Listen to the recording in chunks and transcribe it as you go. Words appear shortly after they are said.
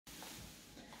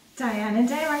Diane and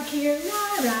Diane here,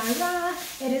 rah rah rah.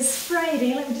 It is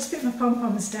Friday, let me just put my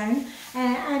pom-poms down,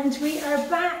 and we are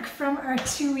back from our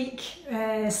 2-week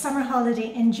summer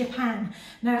holiday in Japan.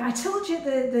 Now I told you at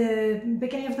the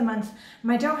beginning of the month,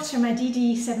 my daughter, my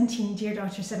DD17, dear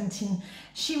daughter 17,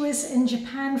 she was in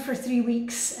Japan for 3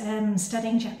 weeks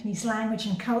studying Japanese language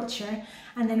and culture,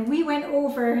 and then we went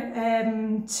over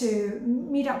to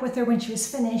meet up with her when she was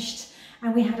finished,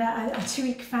 and we had a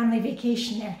 2-week family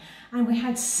vacation there. And we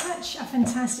had such a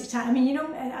fantastic time. I mean, you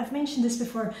know, I've mentioned this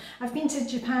before. I've been to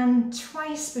Japan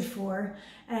twice before,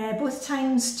 both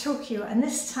times Tokyo, and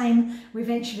this time we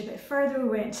ventured a bit further. We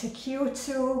went to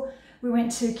Kyoto, we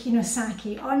went to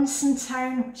Kinosaki Onsen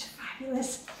Town, which is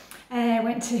fabulous.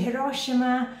 Went to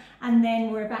Hiroshima, and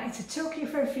then we're back to Tokyo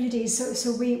for a few days.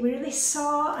 So we really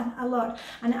saw a lot,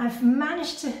 and I've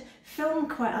managed to film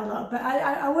quite a lot, but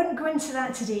I wouldn't go into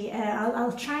that today.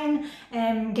 I'll try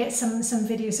and get some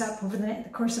videos up over the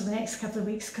course of the next couple of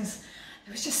weeks, because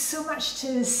there was just so much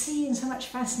to see and so much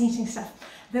fascinating stuff.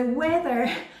 The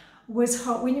weather was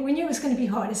hot. We knew it was going to be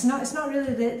hot. It's not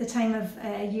really the time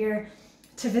of year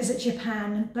to visit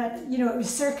Japan, but you know, it was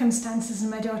circumstances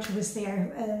and my daughter was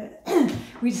there.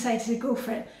 We decided to go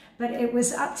for it, but it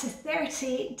was up to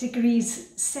 38 degrees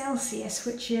Celsius,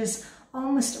 which is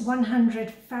almost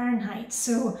 100 Fahrenheit.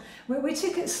 So we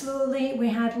took it slowly. We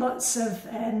had lots of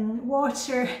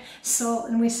water, salt,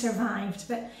 and we survived,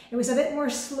 but it was a bit more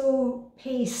slow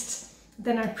paced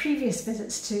than our previous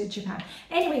visits to Japan.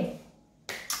 Anyway,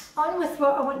 on with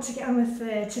what I want to get on with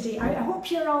today. I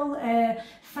hope you're all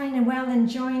fine and well,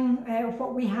 enjoying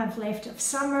what we have left of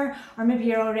summer, or maybe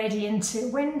you're already into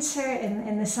winter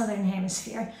in the southern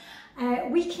hemisphere.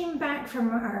 We came back from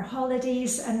our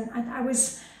holidays, and I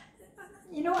was,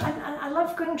 you know, I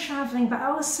love going travelling, but I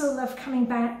also love coming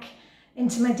back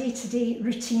into my day-to-day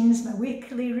routines, my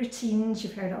weekly routines.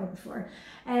 You've heard it all before.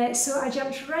 So I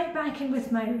jumped right back in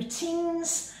with my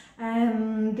routines.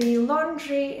 The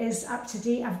laundry is up to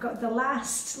date. I've got the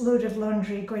last load of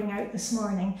laundry going out this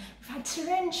morning. We've had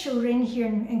torrential rain here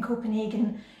in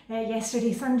Copenhagen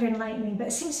yesterday, thunder and lightning, but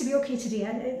it seems to be okay today.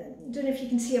 I don't know if you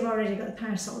can see, I've already got the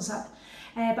parasols up.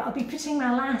 But I'll be putting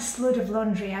my last load of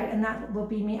laundry out, and that will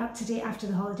be me up to date after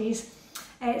the holidays.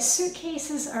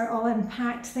 Suitcases are all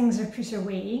unpacked, things are put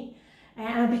away, and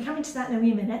I'll be coming to that in a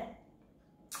wee minute.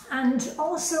 And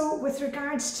also with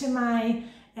regards to my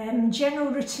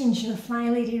general routines, you know,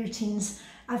 Flylady routines,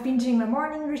 I've been doing my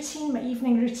morning routine, my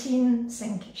evening routine,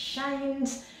 sink shined,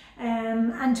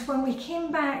 and when we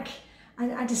came back,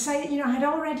 I decided, you know, I had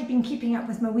already been keeping up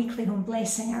with my weekly home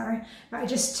blessing hour, but I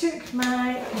just took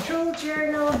my control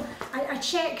journal. I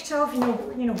checked off,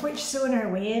 you know, which zone are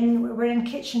we in. We're in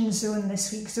kitchen zone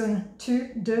this week, zone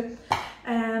 2,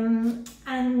 and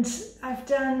I've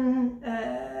done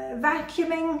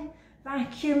vacuumed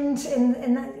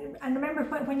in that. And remember,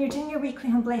 when you're doing your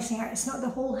weekly home blessing hour, it's not the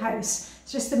whole house,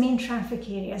 it's just the main traffic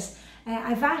areas.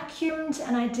 I vacuumed,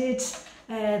 and I did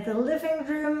the living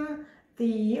room,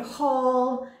 the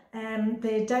hall,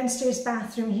 the downstairs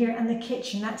bathroom here, and the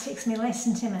kitchen. That takes me less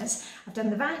than 10 minutes. I've done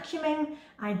the vacuuming,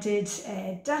 I did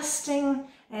dusting,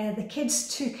 the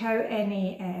kids took out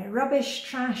any rubbish,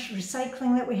 trash,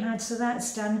 recycling that we had, so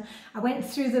that's done. I went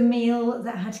through the mail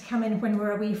that had come in when we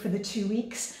were away for the 2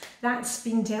 weeks. That's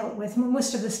been dealt with.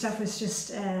 Most of the stuff was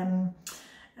just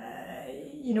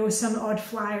you know, some odd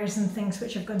flyers and things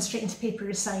which have gone straight into paper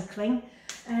recycling.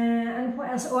 And what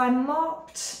else? Oh, I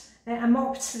mopped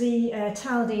the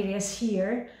tiled areas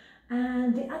here,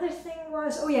 and the other thing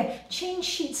was, oh yeah, change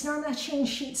sheets. Normally I change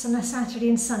sheets on a Saturday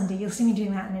and Sunday. You'll see me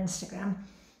doing that on Instagram.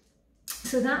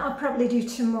 So that I'll probably do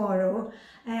tomorrow.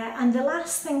 And the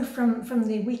last thing from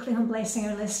the weekly home blessing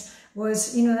hour list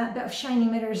was, you know, that bit of shiny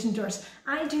mirrors and doors.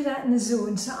 I do that in the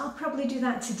zone, so I'll probably do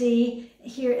that today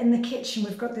here in the kitchen.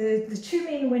 We've got the 2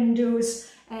 main windows,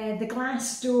 the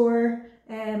glass door,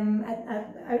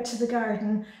 out to the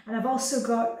garden, and I've also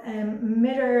got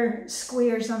mirror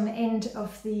squares on the end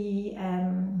of the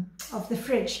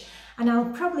fridge, and I'll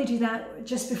probably do that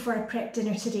just before I prep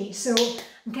dinner today. So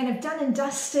I'm kind of done and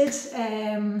dusted,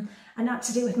 and up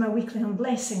to date with my weekly home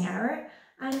blessing hour,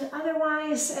 and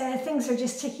otherwise things are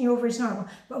just ticking over as normal.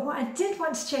 But what I did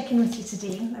want to check in with you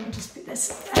today, let me just put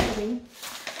this out of the way.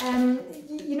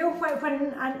 You know,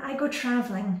 when I go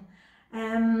travelling,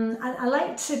 I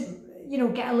like to, you know,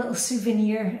 get a little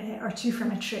souvenir or two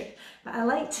from a trip, but I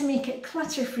like to make it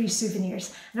clutter-free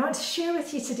souvenirs. And I want to share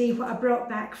with you today what I brought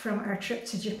back from our trip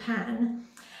to Japan.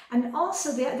 And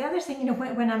also the other thing, you know,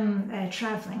 when I'm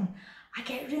traveling, I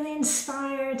get really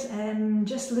inspired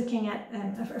just looking at,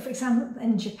 for example,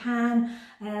 in Japan,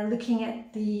 looking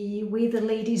at the way the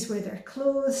ladies wear their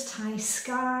clothes, tie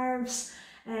scarves,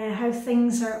 how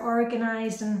things are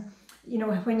organised, and you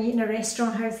know, when you eat in a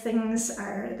restaurant, how things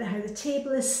are, how the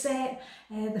table is set,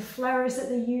 the flowers that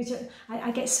they use.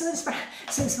 I get so inspired.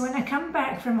 So when I come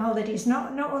back from holidays,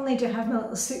 not only do I have my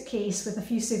little suitcase with a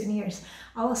few souvenirs,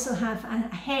 I also have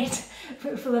a head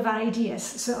full of ideas.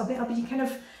 So I'll be kind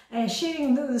of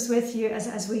sharing those with you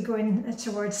as we go in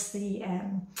towards the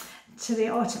to the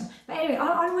autumn. But anyway,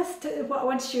 on with what I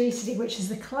want to show you today, which is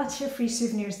the clutter-free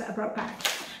souvenirs that I brought back.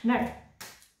 Now,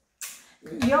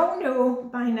 you all know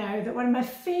by now that one of my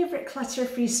favourite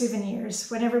clutter-free souvenirs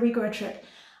whenever we go a trip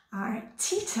are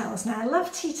tea towels. Now, I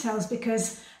love tea towels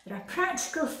because they're a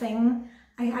practical thing.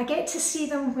 I get to see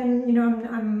them when, you know,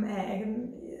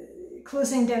 I'm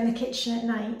closing down the kitchen at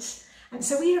night. And it's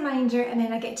a wee reminder, and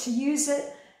then I get to use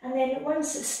it. And then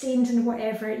once it's stained and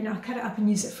whatever, you know, I cut it up and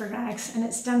use it for rags, and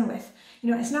it's done with.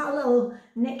 You know, it's not a little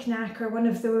knick-knack or one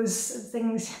of those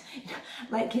things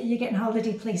like you get in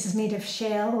holiday places made of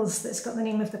shells that's got the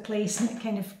name of the place and it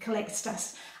kind of collects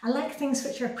dust. I like things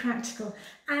which are practical.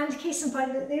 And case in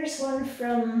point, there's one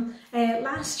from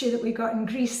last year that we got in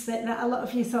Greece that a lot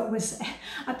of you thought was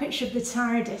a picture of the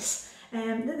TARDIS.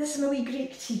 This is my wee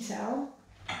Greek tea towel.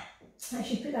 I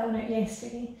actually put that one out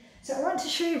yesterday. So I want to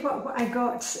show you what I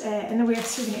got in the way of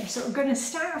souvenirs. So we're going to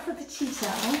start off with the tea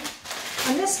towel.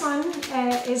 And this one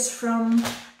is from,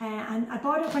 and I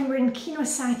bought it when we were in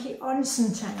Kinosaki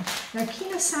Onsen Town. Now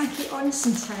Kinosaki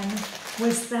Onsen Town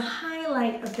was the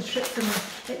highlight of the trip for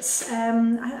me. It's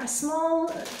a small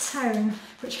town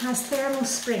which has thermal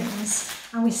springs,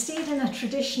 and we stayed in a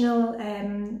traditional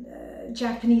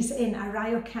Japanese inn, a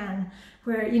ryokan,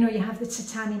 where, you know, you have the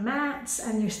tatami mats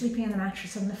and you're sleeping on the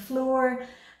mattress on the floor.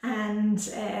 And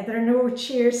there are no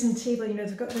chairs and table, you know,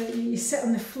 they've got you sit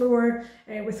on the floor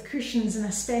with cushions and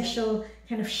a special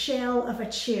kind of shell of a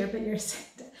chair, but you're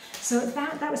so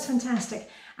that was fantastic.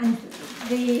 And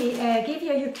they gave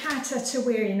you a yukata to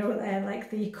wear, you know,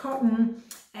 like the cotton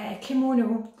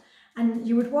kimono, and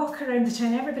you would walk around the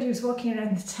town. Everybody was walking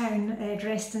around the town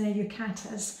dressed in their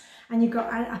yukatas, and you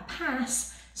got a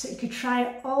pass so you could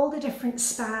try all the different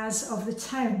spas of the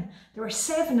town. There were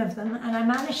 7 of them, and I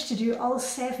managed to do all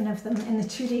 7 of them in the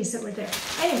 2 days that were there.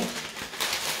 Anyway,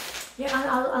 yeah,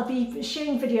 I'll be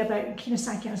sharing video about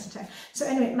Kinosaki Onsen Town. So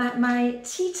anyway, my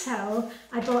tea towel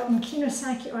I bought in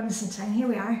Kinosaki Onsen Town. Here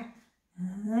we are.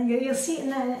 You'll see it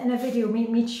in a video,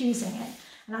 me choosing it.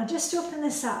 And I'll just open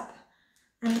this up.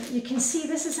 And you can see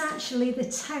this is actually the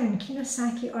town,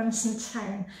 Kinosaki Onsen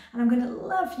Town. And I'm going to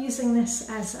love using this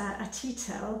as a tea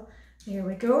towel. There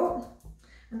we go.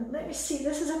 And let me see,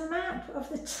 this is a map of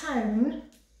the town.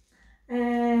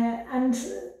 And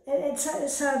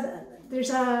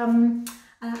there's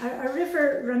a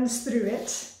river runs through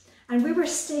it. And we were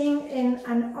staying in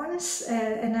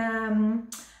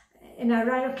a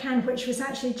ryokan, which was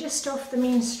actually just off the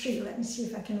main street. Let me see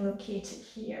if I can locate it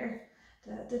here.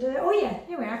 Oh yeah,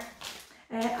 here we are.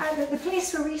 And the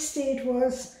place where we stayed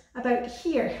was about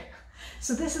here.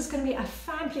 So this is going to be a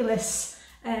fabulous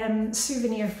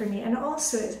souvenir for me. And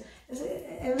also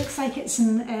it looks like it's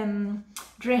in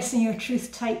Dressing Your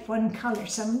Truth Type 1 colour.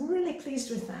 So I'm really pleased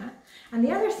with that. And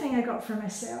the other thing I got for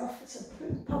myself, so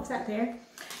pop that there.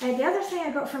 The other thing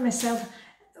I got for myself,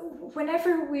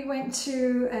 whenever we went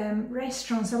to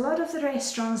restaurants, a lot of the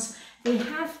restaurants, they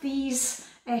have these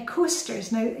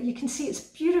coasters. Now you can see it's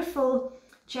beautiful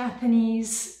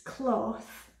Japanese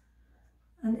cloth,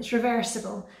 and it's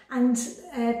reversible, and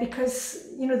because,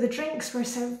 you know, the drinks were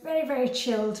so very, very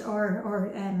chilled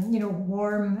or you know,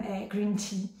 warm green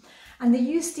tea, and they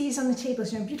used these on the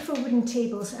tables, you know, beautiful wooden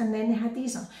tables, and then they had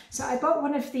these on. So I bought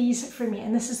one of these for me,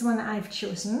 and this is the one that I've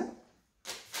chosen.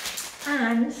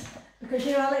 And because,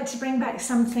 you know, I like to bring back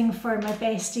something for my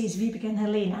besties, Vibeke and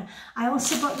Helena, I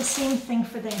also bought the same thing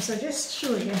for them. So just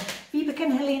show you. Vibeke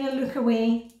and Helena, look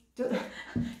away. Don't,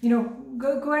 you know,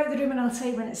 go out the room and I'll tell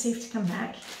you when it's safe to come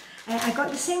back. I got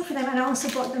the same for them, and I also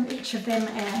bought them, each of them,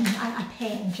 a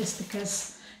pen, just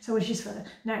because it's always useful.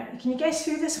 Now, can you guess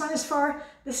who this one is for?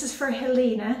 This is for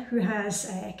Helena, who has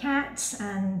cats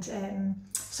and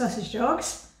sausage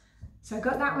dogs. So I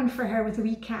got that one for her with the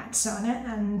wee cats on it,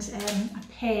 and a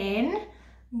pen.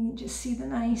 You can just see the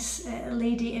nice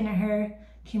lady in her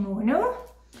kimono.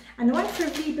 And the one for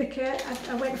Vibeke,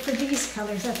 I went for these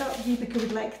colours. I thought Vibeke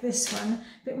would like this one,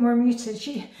 a bit more muted.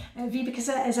 Vibeke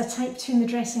is a type 2 in the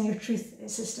Dressing Your Truth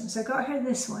system. So I got her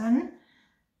this one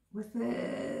with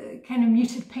the kind of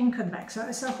muted pink on the back. So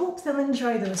I hope they'll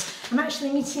enjoy those. I'm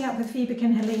actually meeting up with Vibeke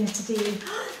and Helena today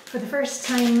for the first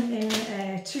time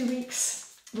in 2 weeks.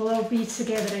 We'll all be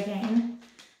together again.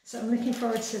 So I'm looking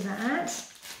forward to that.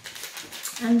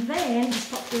 And then, just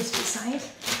pop those to the side,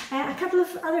 a couple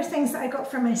of other things that I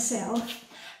got for myself.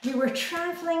 We were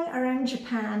traveling around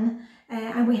Japan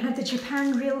and we had the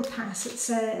Japan Rail Pass. It's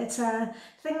a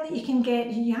thing that you can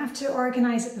get. You have to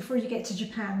organise it before you get to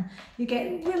Japan. You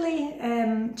get really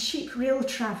cheap rail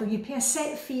travel. You pay a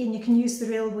set fee and you can use the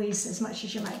railways as much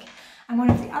as you like. And one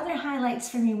of the other highlights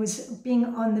for me was being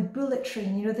on the bullet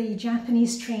train, you know, the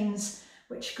Japanese trains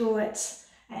which go at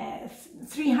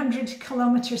 300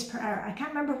 kilometers per hour. I can't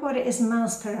remember what it is in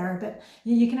miles per hour, but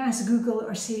you can ask Google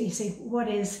or Siri, say, what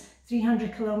is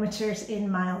 300 kilometers in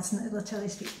miles, and it'll tell you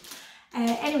speed.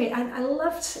 Anyway, I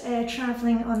loved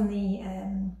traveling on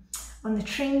the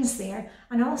trains there,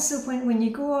 and also when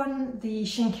you go on the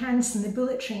Shinkansen, the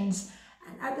bullet trains,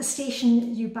 at the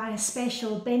station you buy a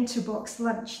special bento box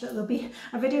lunch. That there'll be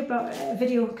a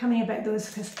video coming about those,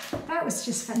 because that was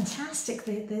just fantastic.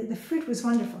 The food was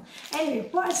wonderful. Anyway,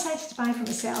 what I decided to buy for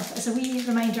myself as a wee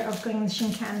reminder of going on the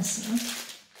Shinkansen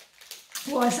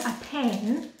was a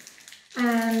pen.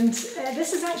 And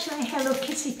this is actually a Hello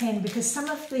Kitty pen, because some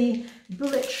of the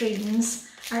bullet trains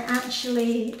are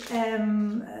actually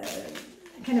kind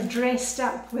of dressed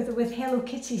up with Hello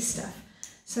Kitty stuff.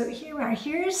 So here we are.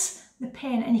 Here's the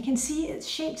pen, and you can see it's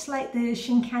shaped like the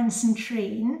Shinkansen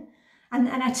train. And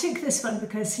I took this one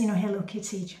because, you know, Hello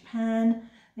Kitty, Japan.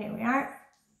 There we are.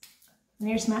 And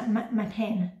there's my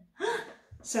pen.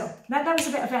 So that was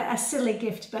a bit of a silly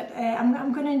gift, but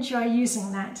I'm going to enjoy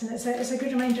using that, and it's a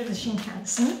good reminder of the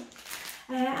Shinkansen.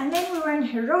 And then we were in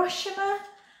Hiroshima,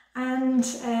 and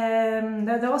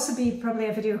there'll also be probably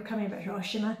a video coming about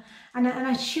Hiroshima. And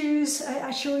I chose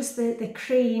the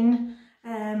crane,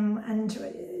 and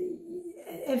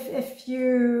if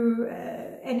you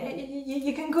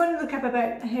you can go and look up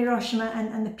about Hiroshima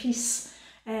and the peace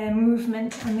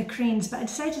movement and the cranes, but I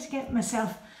decided to get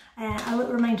myself a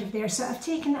little reminder there. So I've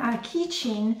taken a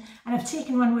keychain, and I've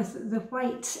taken one with the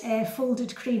white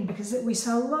folded crane, because we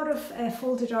saw a lot of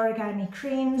folded origami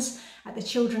cranes at the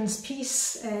Children's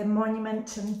Peace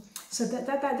Monument, and so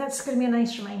that's going to be a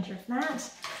nice reminder of that.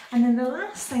 And then the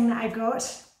last thing that I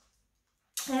got,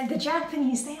 the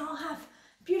Japanese, they all have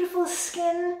beautiful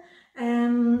skin,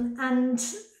 and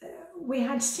I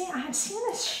had seen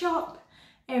this shop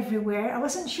everywhere. I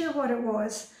wasn't sure what it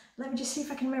was. Let me just see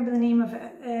if I can remember the name of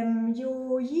it.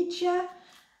 Yoyija.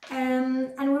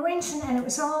 And we went in, and it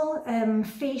was all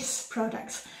face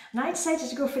products. And I decided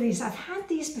to go for these. I've had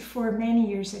these before many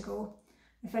years ago.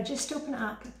 If I just open it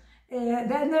up,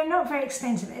 they're not very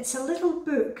expensive. It's a little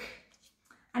book,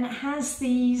 and it has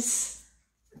these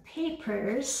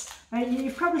papers. Right?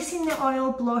 You've probably seen the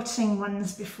oil blotting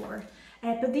ones before,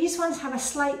 but these ones have a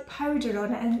slight powder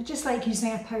on it, and just like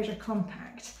using a powder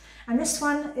compact. And this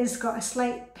one has got a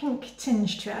slight pink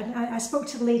tinge to it. I spoke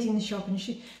to the lady in the shop, and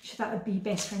she thought it would be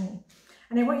best for me.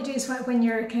 And then what you do is, when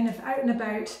you're kind of out and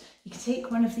about, you can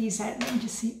take one of these out. Let me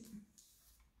just see.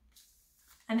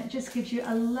 And it just gives you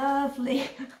a lovely,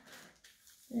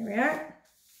 there we are.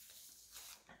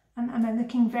 And I'm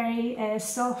looking very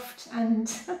soft,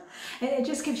 and it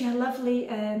just gives you a lovely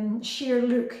sheer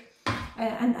look.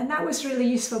 And that was really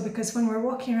useful, because when we were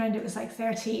walking around, it was like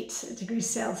 38 degrees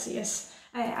Celsius.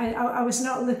 I was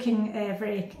not looking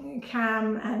very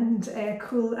calm and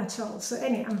cool at all. So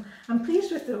anyway, I'm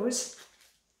pleased with those.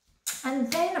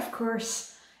 And then, of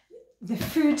course, the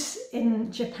food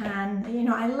in Japan. You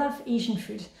know, I love Asian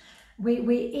food.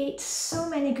 We ate so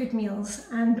many good meals,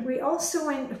 and we also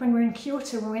went, when we were in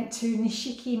Kyoto, we went to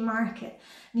Nishiki Market.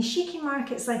 Nishiki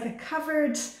Market's like a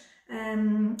covered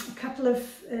couple of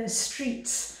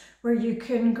streets where you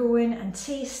can go in and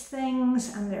taste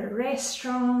things, and there are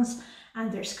restaurants, and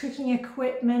there's cooking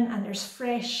equipment, and there's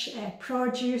fresh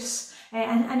produce.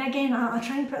 And again, I'll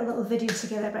try and put a little video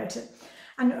together about it.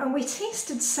 And we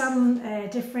tasted some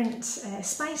different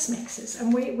spice mixes,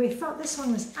 and we thought this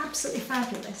one was absolutely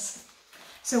fabulous.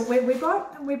 So we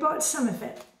bought some of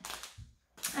it,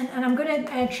 and I'm going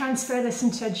to transfer this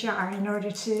into a jar in order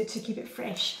to keep it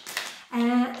fresh.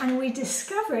 And we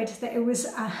discovered that it was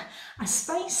a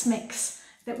spice mix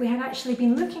that we had actually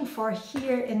been looking for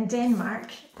here in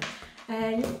Denmark.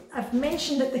 I've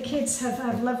mentioned that the kids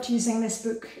have loved using this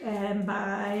book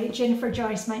by Jennifer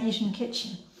Joyce, My Asian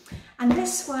Kitchen. And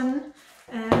this one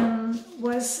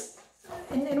was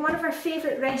in one of our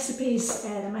favourite recipes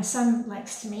that my son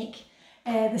likes to make,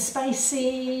 the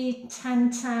spicy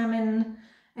tantam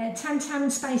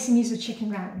spicy miso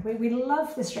chicken ramen. We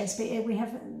love this recipe. We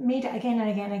have made it again and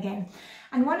again and again.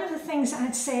 And one of the things I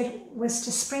had said was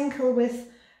to sprinkle with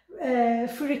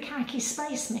furikake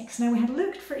spice mix. Now, we had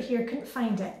looked for it here, couldn't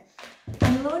find it.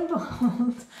 And lo and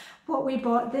behold, what we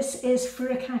bought, this is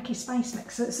furikake spice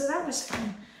mix. So that was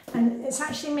fun. And it's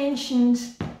actually mentioned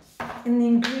in the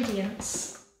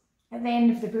ingredients at the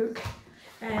end of the book.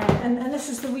 and this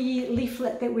is the wee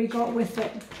leaflet that we got with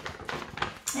it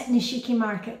at Nishiki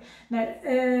Market. Now,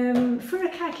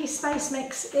 furikake spice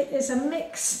mix, it is a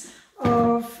mix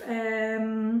of,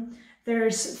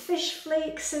 there's fish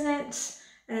flakes in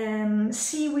it,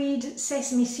 seaweed,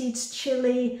 sesame seeds,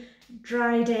 chili,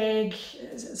 dried egg.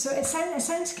 So it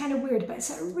sounds kind of weird, but it's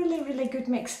a really, really good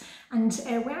mix. And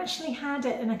we actually had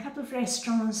it in a couple of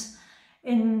restaurants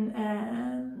in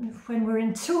when we were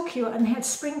in Tokyo, and they had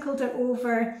sprinkled it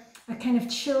over a kind of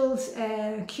chilled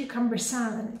cucumber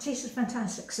salad. It tasted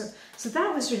fantastic. So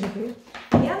that was really good.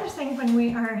 The other thing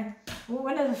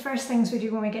one of the first things we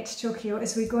do when we get to Tokyo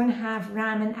is we go and have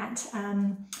ramen at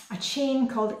a chain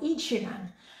called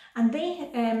Ichiran, and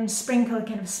they sprinkle a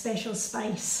kind of special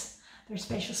spice, their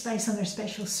special spice on their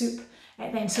special soup.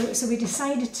 Then so we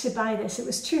decided to buy this. It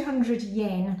was 200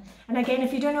 yen, and again,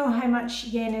 if you don't know how much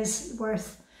yen is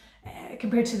worth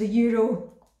compared to the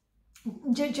euro,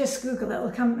 just Google it,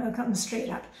 it'll come straight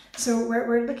up. So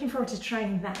we're looking forward to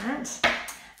trying that.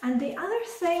 And the other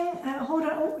thing, hold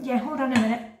on a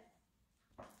minute.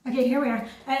 Okay, here we are.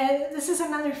 This is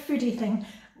another foodie thing.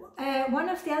 One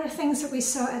of the other things that we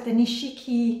saw at the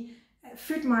Nishiki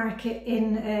food market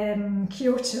in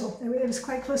Kyoto, it was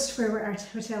quite close to where our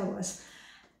hotel was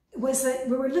that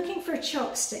we were looking for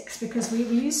chopsticks, because we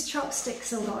use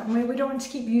chopsticks a lot, and we don't want to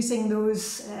keep using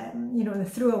those, you know, the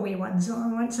throwaway ones. We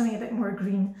want something a bit more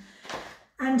green.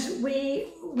 And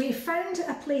we found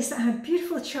a place that had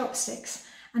beautiful chopsticks,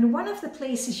 and one of the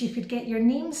places you could get your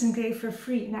names engraved for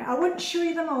free. Now, I won't show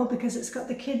you them all because it's got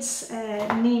the kids'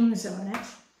 names on it,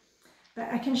 but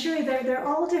I can show you they're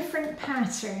all different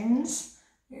patterns.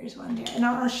 Here's one there, and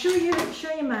I'll show you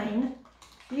mine.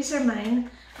 These are mine,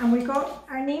 and we got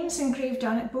our names engraved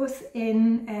on it, both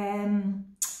in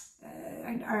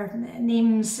our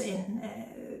names in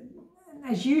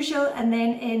as usual, and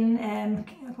then in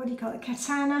what do you call it,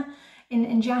 katana,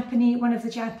 in Japanese, one of the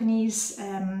Japanese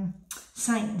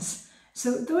signs.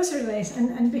 So those are nice,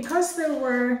 and because there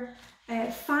were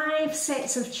 5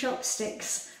 sets of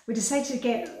chopsticks, we decided to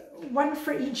get one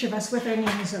for each of us with our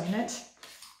names on it.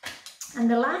 And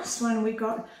the last one we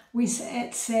got,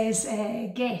 it says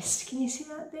guest. Can you see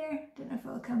that there? Don't know if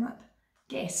it'll come up.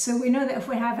 Guest. So we know that if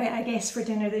we have a guest for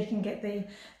dinner, they can get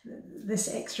this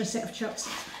extra set of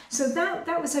chopsticks. So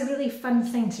that was a really fun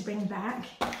thing to bring back,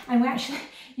 and we actually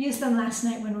used them last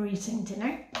night when we were eating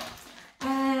dinner.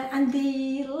 And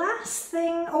the last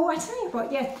thing, I tell you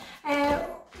what, yeah.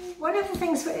 One of the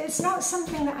things, it's not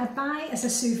something that I buy as a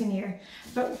souvenir,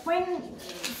 but when,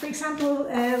 for example,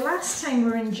 last time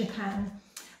we were in Japan,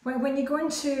 when you go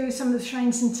into some of the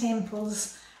shrines and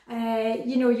temples,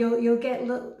 you know, you'll get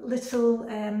little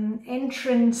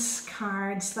entrance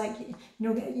cards, like, you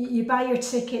know, you buy your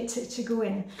ticket to go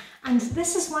in. And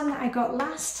this is one that I got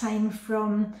last time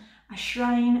from a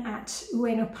shrine at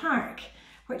Ueno Park,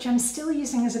 which I'm still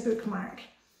using as a bookmark.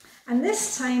 And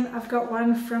this time I've got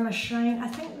one from a shrine. I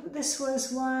think this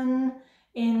was one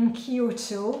in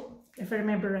Kyoto, if I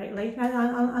remember rightly.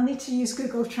 I'll need to use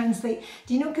Google Translate.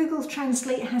 Do you know Google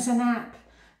Translate has an app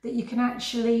that you can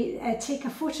actually take a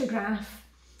photograph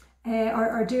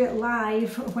or do it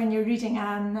live when you're reading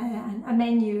a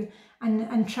menu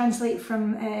and translate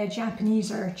from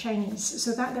Japanese or Chinese.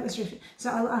 So that was really, so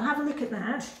I'll have a look at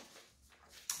that.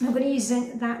 I'm going to use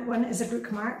that one as a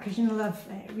bookmark because you know, I love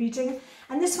reading.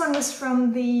 And this one was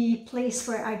from the place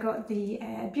where I got the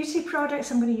beauty products.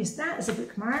 I'm going to use that as a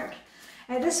bookmark.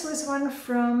 This was one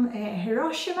from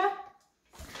Hiroshima.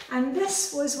 And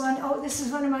this was one, this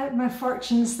is one of my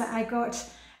fortunes that I got.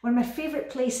 One of my favourite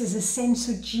places is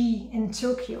Sensoji in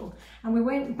Tokyo. And we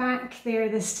went back there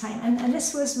this time. And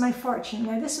this was my fortune.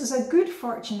 Now this was a good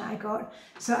fortune that I got,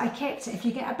 so I kept it. If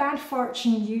you get a bad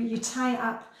fortune, you tie it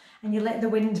up and you let the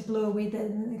wind blow away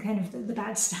the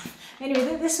bad stuff.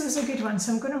 Anyway, this was a good one,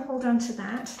 so I'm going to hold on to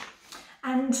that.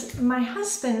 And my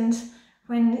husband,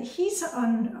 when he's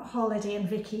on holiday and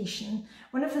vacation,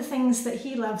 one of the things that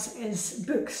he loves is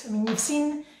books. I mean, you've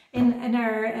seen in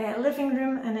our living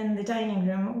room and in the dining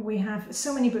room, we have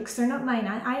so many books. They're not mine.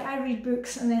 I read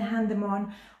books and then hand them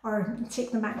on or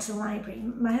take them back to the library.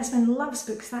 My husband loves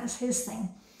books, that's his thing.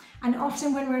 And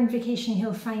often when we're on vacation,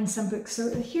 he'll find some books. So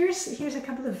here's a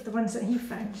couple of the ones that he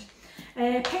found.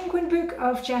 Penguin Book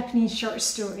of Japanese Short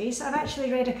Stories. I've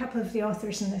actually read a couple of the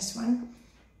authors in this one.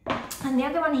 And the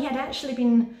other one, he had actually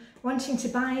been wanting to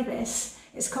buy this.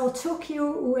 It's called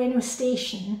Tokyo Ueno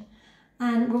Station.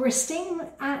 And we were staying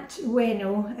at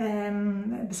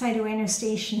Ueno, beside Ueno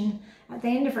Station at the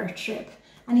end of our trip.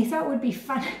 And he thought it would be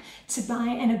fun to buy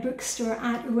in a bookstore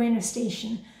at Ueno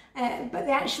Station. but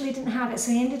they actually didn't have it,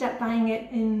 so he ended up buying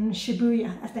it in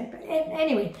Shibuya, I think. But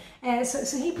anyway,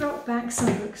 so he brought back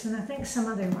some books, and I think some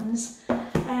other ones.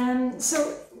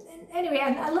 So anyway,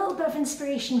 a little bit of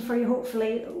inspiration for you,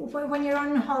 hopefully. When you're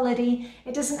on holiday,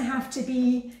 it doesn't have to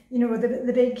be, you know,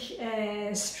 the big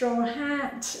straw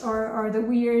hat or the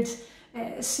weird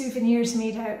souvenirs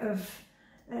made out of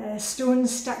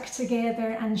stones stuck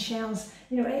together and shells.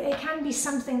 You know, it can be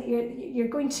something that you're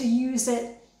going to use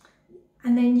it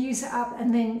and then use it up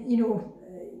and then, you know,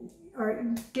 or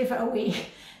give it away.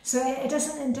 So it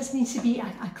doesn't need to be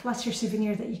a clutter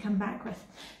souvenir that you come back with.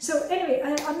 So anyway,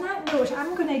 on that note,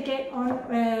 I'm going to get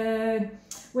on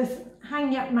with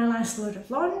hanging up my last load of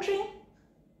laundry.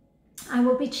 I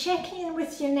will be checking in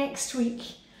with you next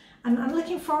week. I'm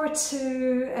looking forward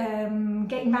to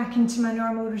getting back into my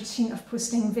normal routine of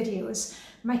posting videos.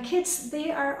 My kids,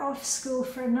 they are off school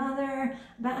for about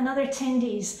another 10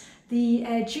 days.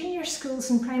 The junior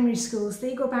schools and primary schools,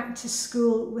 they go back to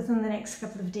school within the next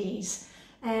couple of days.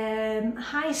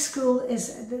 High school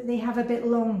they have a bit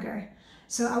longer.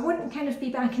 So I wouldn't kind of be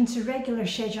back into regular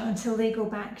schedule until they go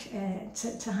back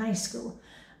to high school.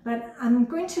 But I'm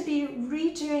going to be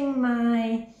redoing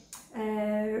my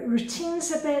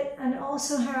routines a bit, and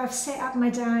also how I've set up my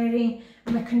diary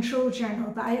and my control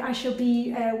journal. But I shall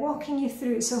be walking you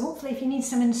through it. So hopefully if you need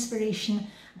some inspiration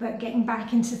about getting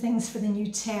back into things for the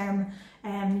new term,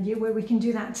 where we can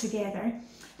do that together.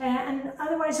 And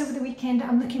otherwise over the weekend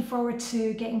I'm looking forward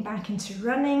to getting back into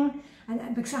running,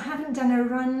 and because I haven't done a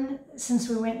run since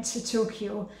we went to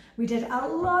Tokyo. We did a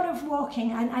lot of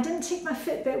walking, and I didn't take my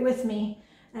Fitbit with me,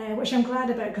 which I'm glad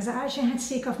about, because I actually had to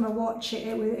take off my watch.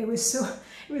 It was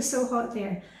so hot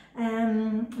there.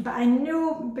 But I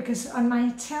know, because on my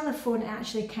telephone it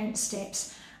actually counts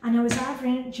steps, and I was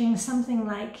averaging something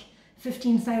like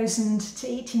 15,000 to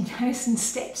 18,000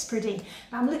 steps per day.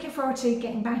 But I'm looking forward to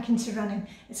getting back into running.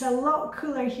 It's a lot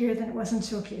cooler here than it was in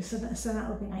Tokyo, so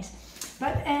that'll be nice.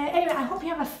 But anyway, I hope you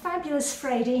have a fabulous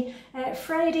Friday.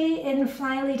 Friday in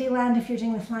Flylady land, if you're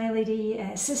doing the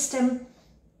Flylady system,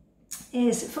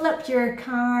 is fill up your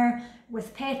car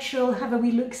with petrol, have a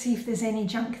wee look, see if there's any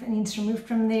junk that needs removed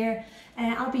from there.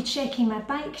 I'll be checking my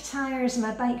bike tyres and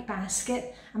my bike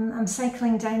basket. I'm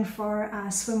cycling down for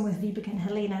a swim with Vibeke and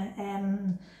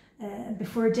Helena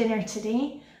before dinner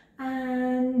today.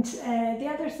 And the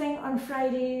other thing on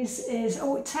Fridays is,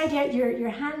 tidy out your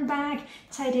handbag,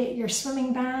 tidy out your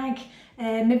swimming bag.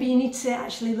 Maybe you need to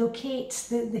actually locate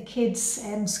the kids'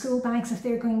 school bags if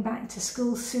they're going back to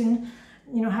school soon.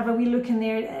 You know, have a wee look in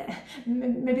there.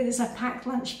 Maybe there's a packed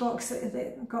lunch box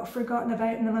that got forgotten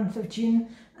about in the month of June,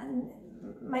 and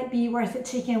might be worth it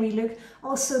taking a wee look.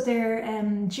 Also their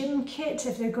gym kit,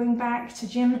 if they're going back to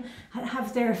gym,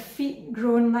 have their feet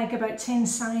grown like about 10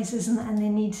 sizes and they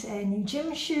need new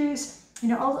gym shoes. You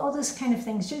know, all those kind of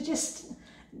things. Just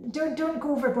don't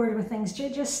go overboard with things.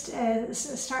 Just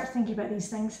start thinking about these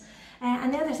things.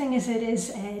 And the other thing is, it is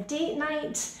date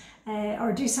night.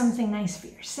 Or do something nice for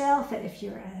yourself if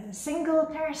you're a single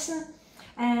person.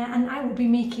 And I will be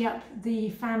making up the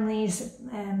family's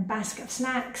basket of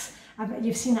snacks.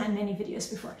 You've seen that in many videos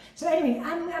before. So anyway,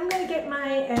 I'm going to get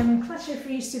my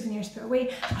clutter-free souvenirs put away.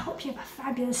 I hope you have a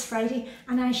fabulous Friday,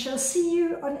 and I shall see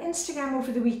you on Instagram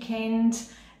over the weekend.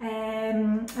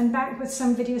 And back with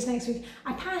some videos next week.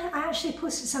 I actually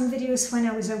posted some videos when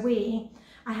I was away,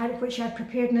 which I had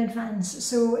prepared in advance.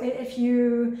 So if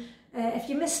you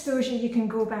missed those, you can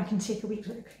go back and take a wee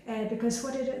look, because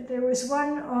there was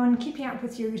one on keeping up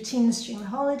with your routines during the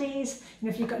holidays, you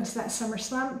know, if you got into that summer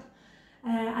slump.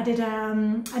 I did a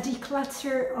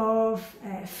declutter of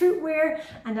footwear,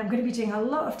 and I'm going to be doing a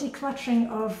lot of decluttering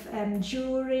of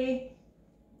jewellery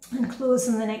and clothes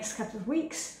in the next couple of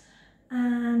weeks.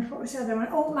 And what was the other one?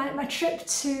 Oh, my trip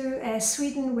to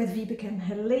Sweden with Vibeke and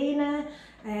Helena.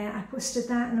 I posted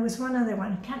that, and there was one other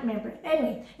one, I can't remember.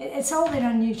 Anyway, it's all there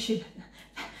on YouTube.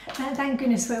 Thank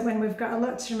goodness that when we've got a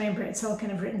lot to remember, it's all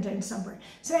kind of written down somewhere.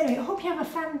 So anyway, I hope you have a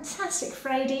fantastic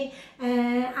Friday,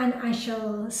 and I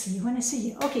shall see you when I see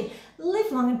you. Okay,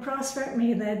 live long and prosper.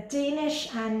 May the Danish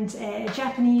and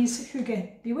Japanese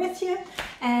hygge be with you,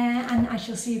 and I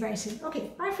shall see you very soon.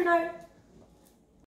 Okay, bye for now.